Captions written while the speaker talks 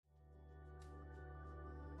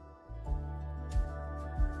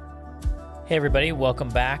Hey everybody, welcome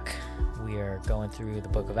back. We are going through the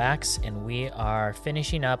book of Acts and we are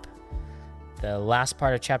finishing up the last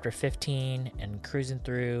part of chapter 15 and cruising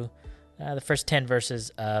through the first 10 verses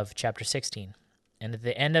of chapter 16. And at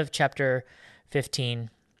the end of chapter 15,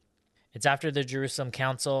 it's after the Jerusalem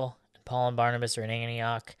council, and Paul and Barnabas are in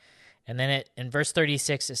Antioch. And then in verse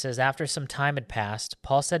 36, it says, after some time had passed,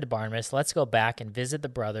 Paul said to Barnabas, let's go back and visit the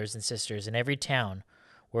brothers and sisters in every town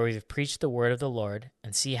where we've preached the word of the Lord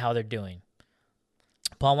and see how they're doing.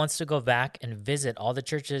 Paul wants to go back and visit all the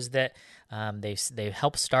churches that they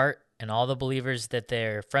helped start and all the believers that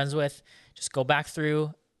they're friends with. Just go back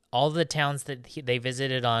through all the towns that they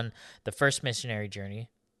visited on the first missionary journey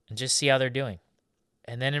and just see how they're doing.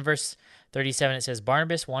 And then in verse 37, it says,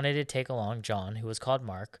 Barnabas wanted to take along John, who was called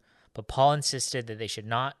Mark, but Paul insisted that they should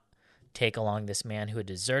not take along this man who had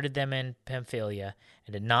deserted them in Pamphylia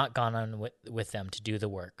and had not gone on with them to do the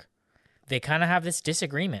work. They kind of have this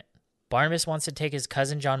disagreement. Barnabas wants to take his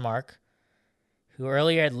cousin John Mark, who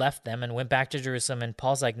earlier had left them and went back to Jerusalem, and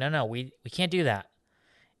Paul's like, no, we can't do that.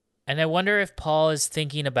 And I wonder if Paul is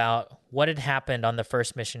thinking about what had happened on the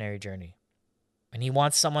first missionary journey. And he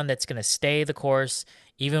wants someone that's going to stay the course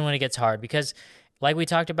even when it gets hard. Because like we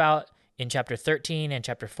talked about in chapter 13 and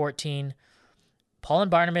chapter 14, Paul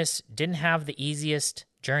and Barnabas didn't have the easiest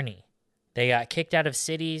journey. They got kicked out of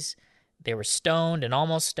cities. They were stoned and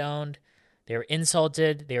almost stoned. They were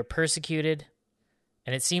insulted, they were persecuted,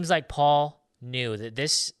 and it seems like Paul knew that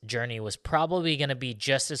this journey was probably going to be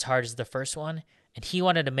just as hard as the first one, and he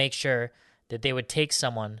wanted to make sure that they would take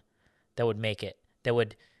someone that would make it, that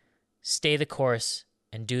would stay the course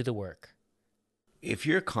and do the work. If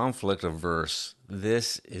you're conflict averse,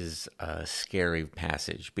 this is a scary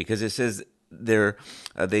passage because it says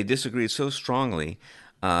they disagreed so strongly,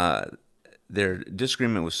 their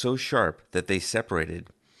disagreement was so sharp that they separated.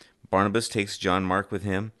 Barnabas takes John Mark with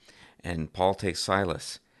him, and Paul takes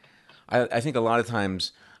Silas. I think a lot of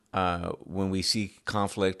times when we see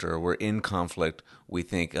conflict or we're in conflict, we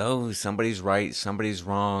think, oh, somebody's right, somebody's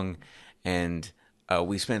wrong, and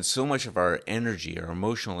we spend so much of our energy, our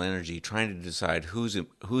emotional energy, trying to decide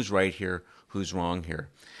who's right here, who's wrong here.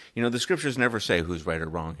 You know, the scriptures never say who's right or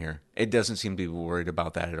wrong here. It doesn't seem to be worried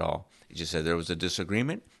about that at all. It just said there was a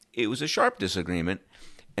disagreement. It was a sharp disagreement,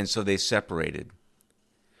 and so they separated.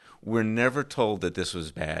 We're never told that this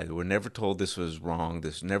was bad. We're never told this was wrong.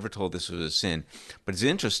 Never told this was a sin. But it's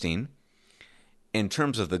interesting, in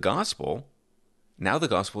terms of the gospel, now the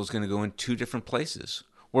gospel is going to go in two different places,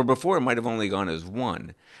 where before it might have only gone as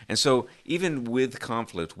one. And so even with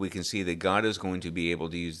conflict, we can see that God is going to be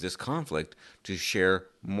able to use this conflict to share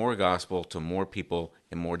more gospel to more people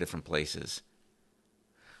in more different places.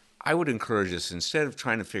 I would encourage us, instead of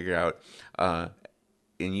trying to figure out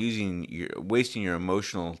wasting your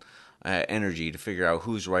emotional energy to figure out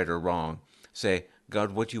who's right or wrong, say,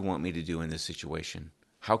 God, what do you want me to do in this situation?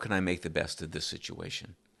 How can I make the best of this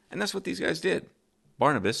situation? And that's what these guys did.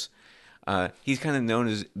 Barnabas, he's kind of known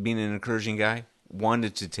as being an encouraging guy,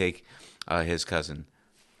 wanted to take his cousin.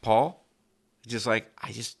 Paul, just like,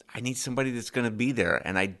 I need somebody that's going to be there,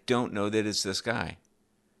 and I don't know that it's this guy.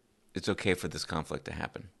 It's okay for this conflict to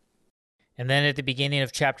happen. And then at the beginning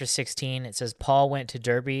of chapter 16, it says, Paul went to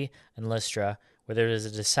Derbe and Lystra, where there was a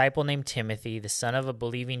disciple named Timothy, the son of a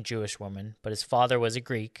believing Jewish woman, but his father was a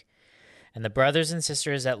Greek. And the brothers and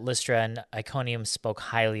sisters at Lystra and Iconium spoke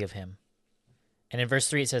highly of him. And in verse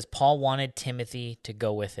 3, it says, Paul wanted Timothy to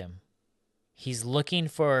go with him. He's looking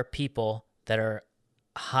for people that are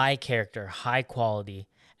high character, high quality,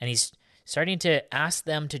 and he's starting to ask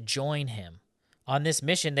them to join him on this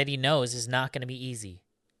mission that he knows is not going to be easy.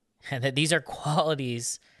 And that these are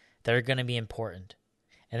qualities that are going to be important.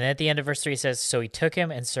 And then at the end of verse 3 it says, so he took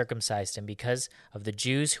him and circumcised him because of the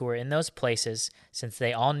Jews who were in those places, since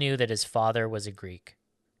they all knew that his father was a Greek.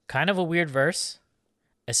 Kind of a weird verse,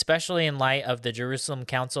 especially in light of the Jerusalem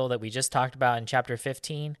council that we just talked about in chapter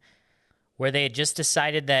 15, where they had just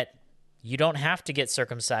decided that you don't have to get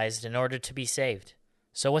circumcised in order to be saved.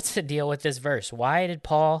 So what's the deal with this verse? Why did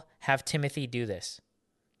Paul have Timothy do this?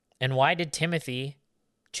 And why did Timothy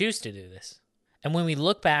choose to do this? And when we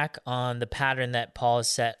look back on the pattern that Paul has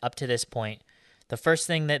set up to this point, the first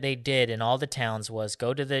thing that they did in all the towns was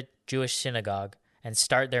go to the Jewish synagogue and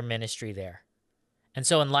start their ministry there. And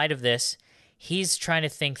so in light of this, he's trying to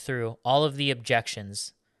think through all of the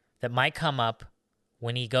objections that might come up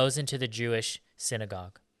when he goes into the Jewish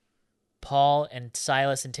synagogue. Paul and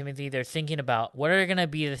Silas and Timothy, they're thinking about what are going to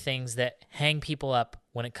be the things that hang people up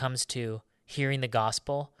when it comes to hearing the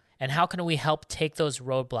gospel, and how can we help take those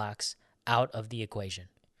roadblocks out of the equation.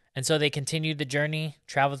 And so they continued the journey,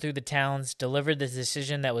 traveled through the towns, delivered the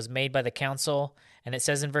decision that was made by the council, And it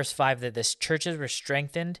says in verse 5 that the churches were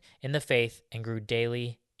strengthened in the faith and grew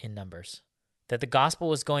daily in numbers. That the gospel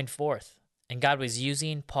was going forth, and God was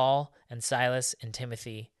using Paul and Silas and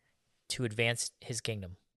Timothy to advance his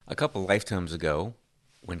kingdom. A couple lifetimes ago,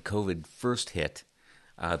 when COVID first hit,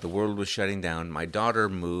 the world was shutting down. My daughter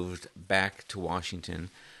moved back to Washington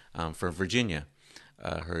from Virginia.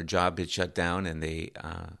 Her job had shut down, and they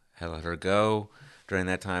had let her go during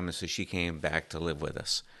that time, and so she came back to live with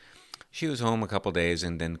us. She was home a couple days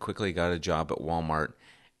and then quickly got a job at Walmart.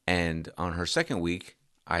 And on her second week,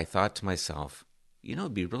 I thought to myself,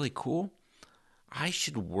 it'd be really cool. I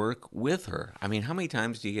should work with her. I mean, how many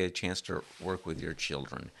times do you get a chance to work with your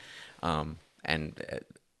children?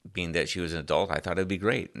 Being that she was an adult, I thought it'd be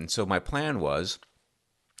great. And so my plan was,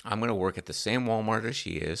 I'm going to work at the same Walmart as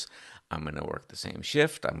she is. I'm going to work the same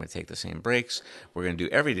shift. I'm going to take the same breaks. We're going to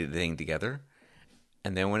do everything together.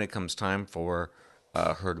 And then when it comes time for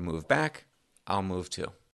her to move back, I'll move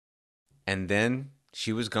too. And then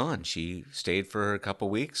she was gone. She stayed for a couple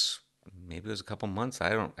weeks. Maybe it was a couple months.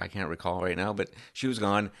 I can't recall right now, but she was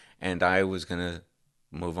gone, and I was going to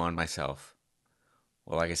move on myself.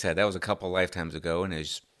 Well, like I said, that was a couple lifetimes ago, and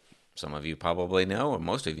as some of you probably know, or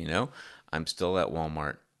most of you know, I'm still at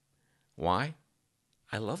Walmart. Why?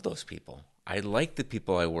 I love those people. I like the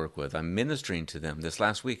people I work with. I'm ministering to them. This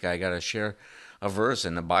last week, I got to share a verse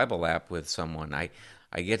in the Bible app with someone. I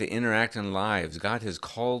get to interact in lives. God has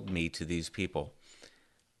called me to these people.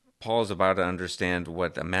 Paul's about to understand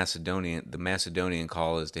what the Macedonian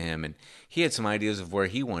call is to him, and he had some ideas of where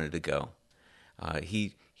he wanted to go.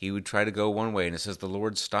 He would try to go one way, and it says the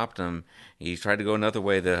Lord stopped him. He tried to go another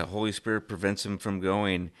way. The Holy Spirit prevents him from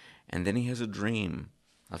going, and then he has a dream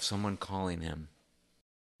of someone calling him.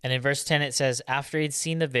 And in verse 10 it says, after he'd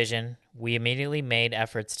seen the vision, we immediately made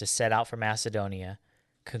efforts to set out for Macedonia,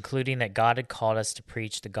 concluding that God had called us to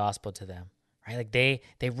preach the gospel to them. Right? Like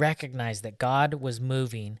they recognized that God was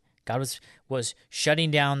moving. God was shutting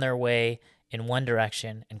down their way in one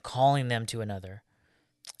direction and calling them to another.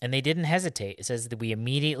 And they didn't hesitate. It says that we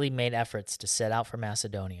immediately made efforts to set out for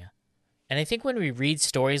Macedonia. And I think when we read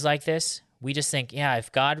stories like this, we just think, yeah,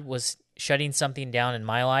 if God was shutting something down in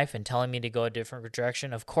my life and telling me to go a different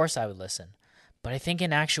direction, of course I would listen. But I think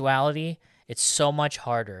in actuality, it's so much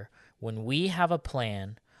harder when we have a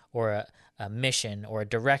plan or a mission or a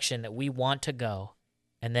direction that we want to go,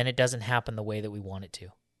 and then it doesn't happen the way that we want it to.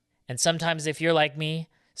 And sometimes if you're like me,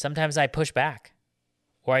 sometimes I push back,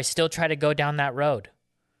 or I still try to go down that road,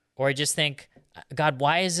 or I just think, God,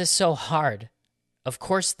 why is this so hard? Of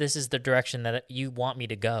course this is the direction that you want me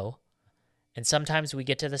to go. And sometimes we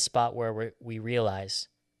get to the spot where we realize,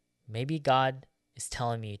 maybe God is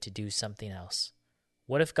telling me to do something else.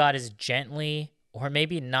 What if God is gently, or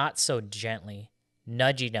maybe not so gently,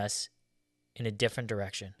 nudging us in a different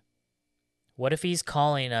direction? What if he's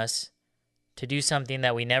calling us to do something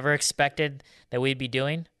that we never expected that we'd be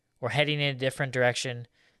doing, or heading in a different direction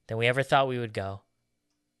than we ever thought we would go?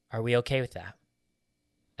 Are we okay with that?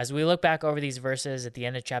 As we look back over these verses at the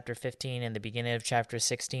end of chapter 15 and the beginning of chapter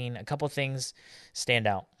 16, a couple things stand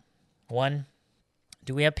out. One,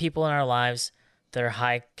 do we have people in our lives that are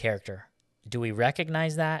high character? Do we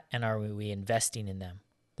recognize that, and are we investing in them?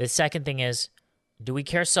 The second thing is, do we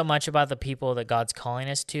care so much about the people that God's calling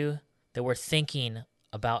us to that we're thinking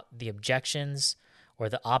about the objections or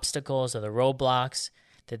the obstacles or the roadblocks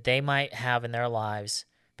that they might have in their lives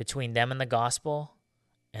between them and the gospel?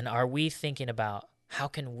 And are we thinking about, how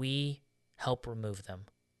can we help remove them?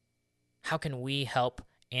 How can we help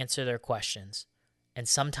answer their questions? And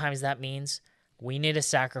sometimes that means we need to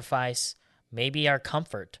sacrifice maybe our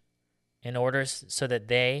comfort in order so that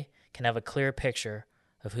they can have a clear picture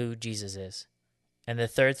of who Jesus is. And the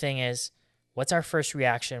third thing is, what's our first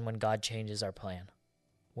reaction when God changes our plan?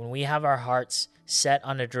 When we have our hearts set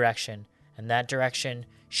on a direction and that direction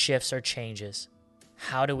shifts or changes,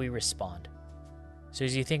 how do we respond? So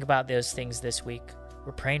as you think about those things this week,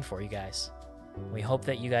 we're praying for you guys. We hope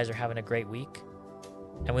that you guys are having a great week.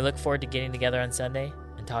 And we look forward to getting together on Sunday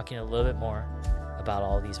and talking a little bit more about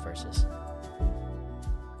all these verses.